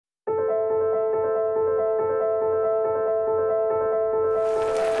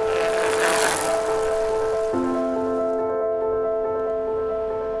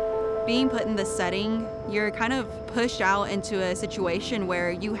put in this setting, you're kind of pushed out into a situation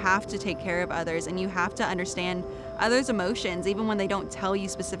where you have to take care of others and you have to understand others' emotions, even when they don't tell you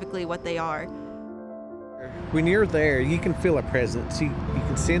specifically what they are. When you're there, you can feel a presence. You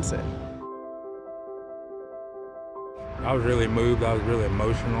can sense it. I was really moved. I was really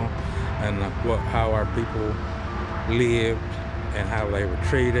emotional, and how our people lived and how they were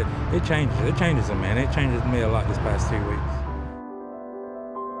treated. It changes them, man. It changes me a lot this past 2 weeks.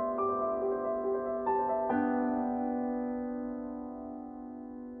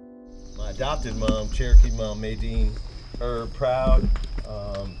 My adopted mom, Cherokee mom, Nadine, her proud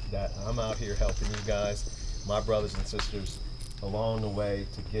that I'm out here helping you guys, my brothers and sisters, along the way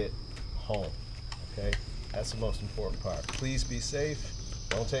to get home, okay? That's the most important part. Please be safe,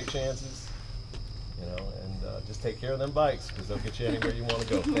 don't take chances, you know, and just take care of them bikes because they'll get you anywhere you want to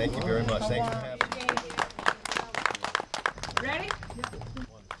go. Thank you very much. Thanks for having me. Ready?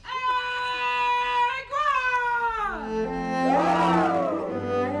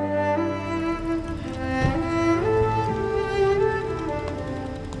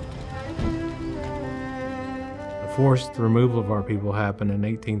 The forced removal of our people happened in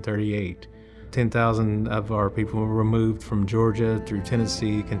 1838. 10,000 of our people were removed from Georgia through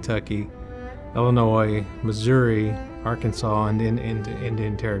Tennessee, Kentucky, Illinois, Missouri, Arkansas, and into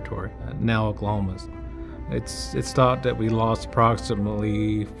Indian Territory, now Oklahoma. It's thought that we lost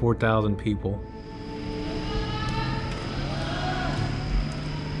approximately 4,000 people.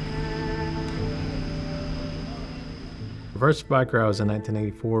 The first bike ride was in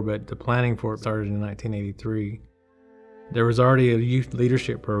 1984, but the planning for it started in 1983. There was already a youth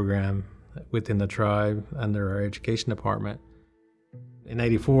leadership program within the tribe under our education department. In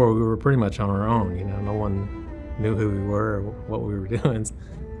 '84, we were pretty much on our own. You know, no one knew who we were or what we were doing.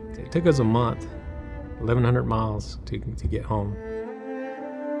 It took us a month, 1,100 miles to get home.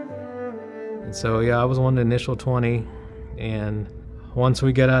 And so, yeah, I was one of the initial 20. And once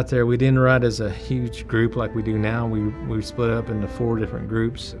we got out there, we didn't ride as a huge group like we do now. We split up into 4 different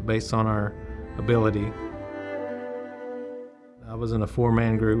groups based on our ability. I was in a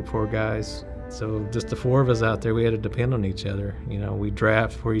 4-man group, 4 guys. So just the 4 of us out there, we had to depend on each other. You know, we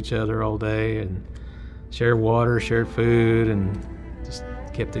draft for each other all day and shared water, shared food, and just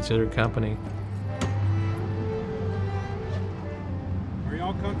kept each other company. Are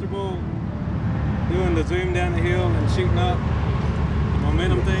y'all comfortable doing the zoom down the hill and shooting up the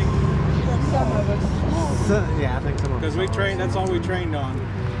momentum thing? Some of us. Yeah, I think some of us. Because we trained, that's all we trained on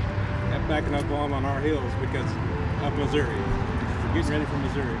back in Oklahoma on our hills because of Missouri. Getting ready for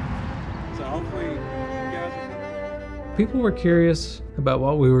Missouri. So hopefully you guys are... People were curious about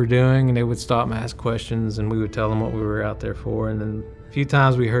what we were doing, and they would stop and ask questions, and we would tell them what we were out there for. And then a few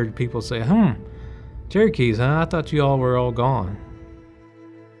times we heard people say, Cherokees, huh? I thought you all were all gone.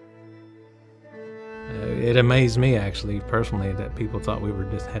 It amazed me, actually, personally, that people thought we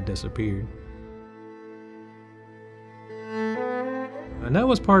had disappeared. And that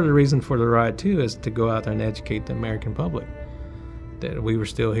was part of the reason for the ride, too, is to go out there and educate the American public that we were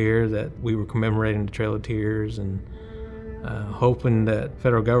still here, that we were commemorating the Trail of Tears, and hoping that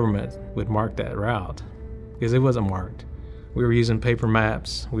federal government would mark that route, because it wasn't marked. We were using paper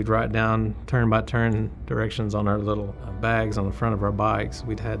maps. We'd write down turn-by-turn directions on our little bags on the front of our bikes.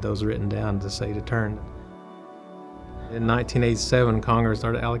 We'd had those written down to say to turn. In 1987, Congress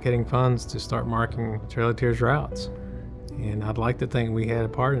started allocating funds to start marking Trail of Tears routes, and I'd like to think we had a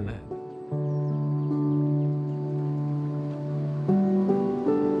part in that.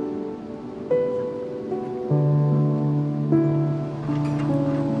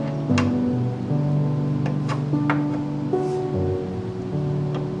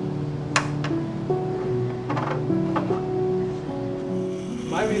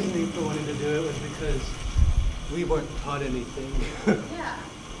 My reasoning for wanting to do it was because we weren't taught anything. Yeah.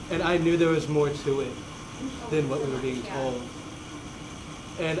 And I knew there was more to it than what we were being told.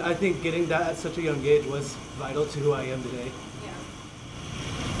 And I think getting that at such a young age was vital to who I am today. Yeah.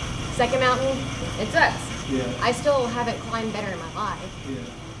 Second mountain, it sucks. Yeah. I still haven't climbed better in my life Yeah.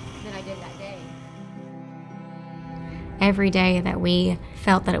 than I did that day. Every day that we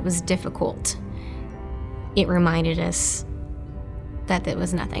felt that it was difficult, it reminded us that it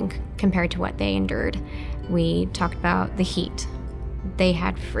was nothing compared to what they endured. We talked about the heat. They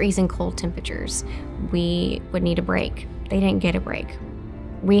had freezing cold temperatures. We would need a break. They didn't get a break.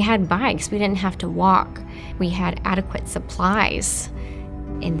 We had bikes. We didn't have to walk. We had adequate supplies,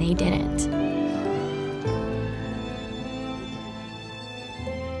 and they didn't.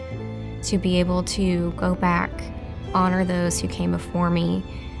 To be able to go back, honor those who came before me,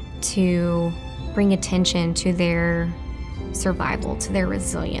 to bring attention to their survival, to their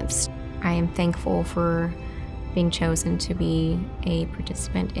resilience. I am thankful for being chosen to be a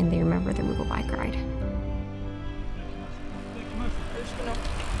participant in the Remember the Removal bike ride.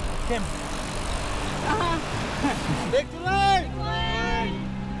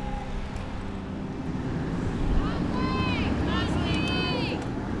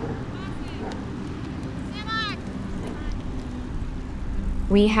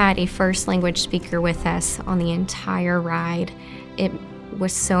 We had a first language speaker with us on the entire ride. It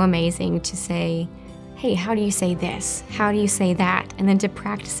was so amazing to say, hey, how do you say this? How do you say that? And then to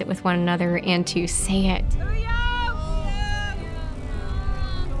practice it with one another and to say it.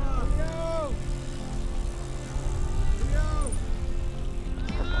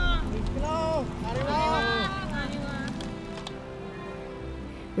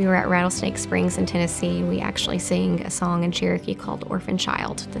 We were at Rattlesnake Springs in Tennessee. We actually sang a song in Cherokee called Orphan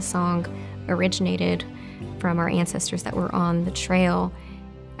Child. The song originated from our ancestors that were on the trail.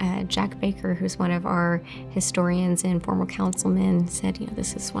 Jack Baker, who's one of our historians and former councilmen, said,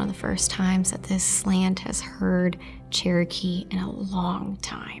 this is one of the first times that this land has heard Cherokee in a long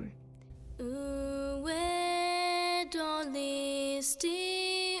time.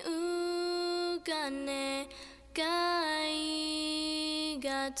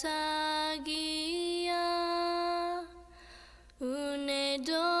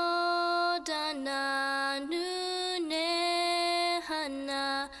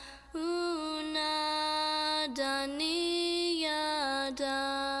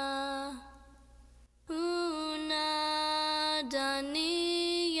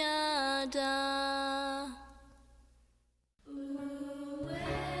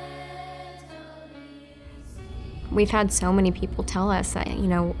 We've had so many people tell us that,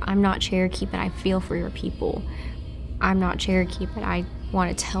 I'm not Cherokee, but I feel for your people. I'm not Cherokee, but I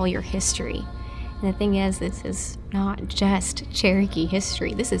want to tell your history. And the thing is, this is not just Cherokee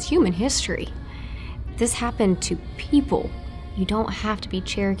history. This is human history. This happened to people. You don't have to be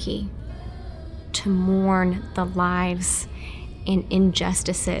Cherokee to mourn the lives and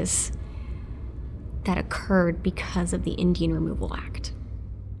injustices that occurred because of the Indian Removal Act.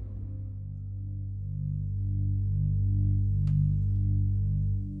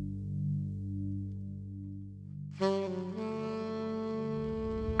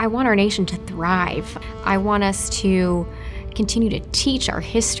 I want our nation to thrive. I want us to continue to teach our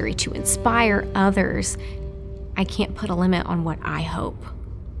history, to inspire others. I can't put a limit on what I hope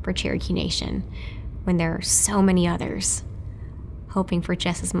for Cherokee Nation when there are so many others hoping for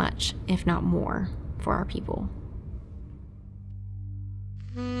just as much, if not more, for our people.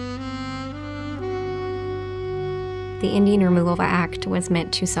 The Indian Removal Act was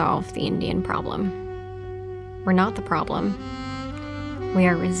meant to solve the Indian problem. We're not the problem. We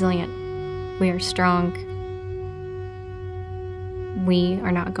are resilient. We are strong. We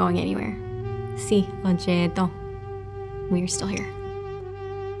are not going anywhere. Sí, Otsedoha. We are still here.